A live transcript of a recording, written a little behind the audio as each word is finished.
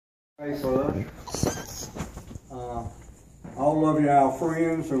Pray for us. All of you are our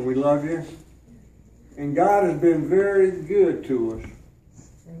friends, and we love you. And God has been very good to us.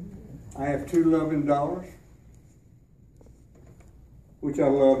 I have 2 loving daughters, which I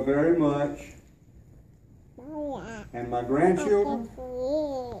love very much. And my grandchildren,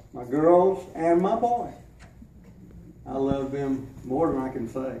 my girls, and my boy. I love them more than I can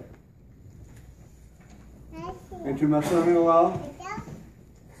say. And to my son-in-law,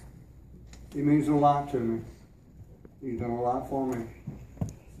 he means a lot to me. He's done a lot for me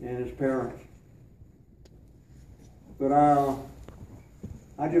and his parents. But I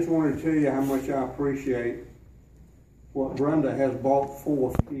just wanted to tell you how much I appreciate what Brenda has brought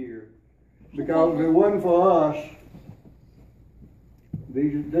forth here. Because if it wasn't for us,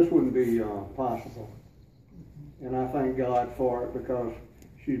 this wouldn't be possible. And I thank God for it, because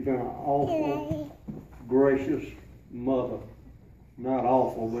she's been an awful, gracious mother. Not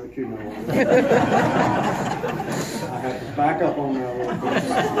awful, but you know. I have to back up on that a little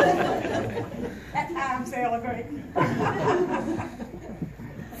bit. At times they'll agree.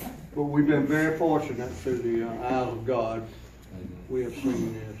 But we've been very fortunate through the eyes of God. We have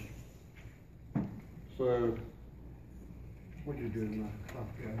seen this. So, what you doing, my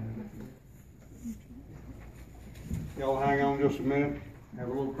coffee? Y'all hang on just a minute. Have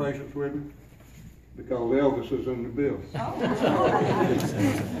a little patience with me, because Elvis is in the bill.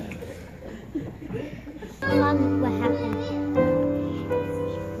 Mom, what happened?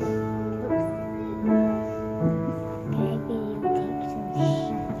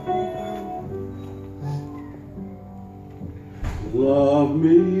 Love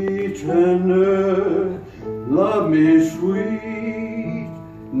me tender, love me sweet,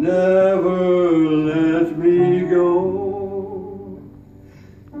 never let me go.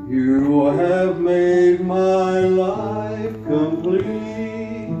 You have made my life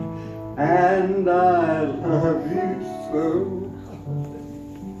complete, and I love you so.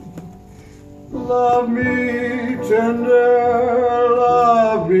 Love me tender,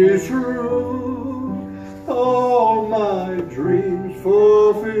 love me true, all my dreams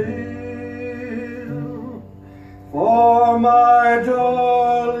fulfill. For my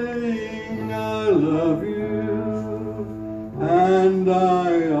darling, I love you, and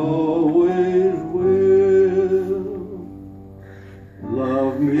I always will.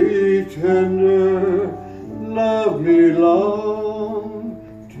 Love me tender, love me long,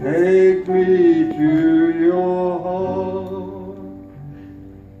 take me to your heart.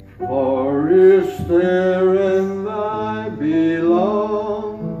 For it's there and I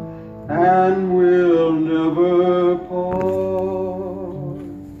belong, and will never part.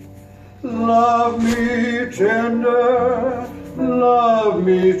 Love me tender, love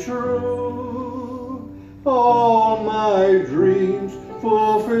me true, all my dreams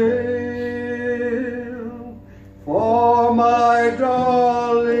fulfill. For my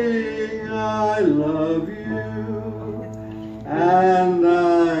darling, I love you, and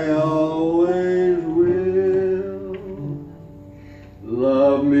I always will.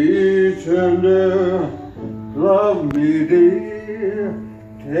 Love me tender, love me dear,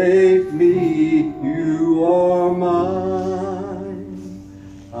 take me, you are mine.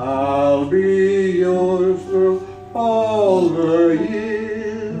 I'll be yours through all the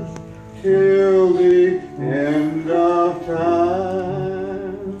years, till the end of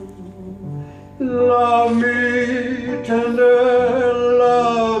time. Love me tender,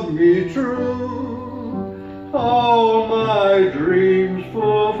 love me true, all my dreams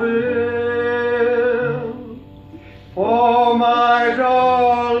fulfill. For my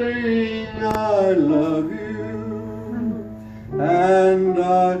darling, I love you, and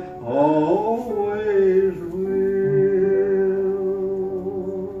I always will.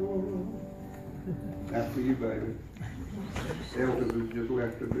 That's for you, baby. Elvis has just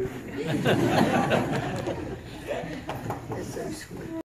left the business.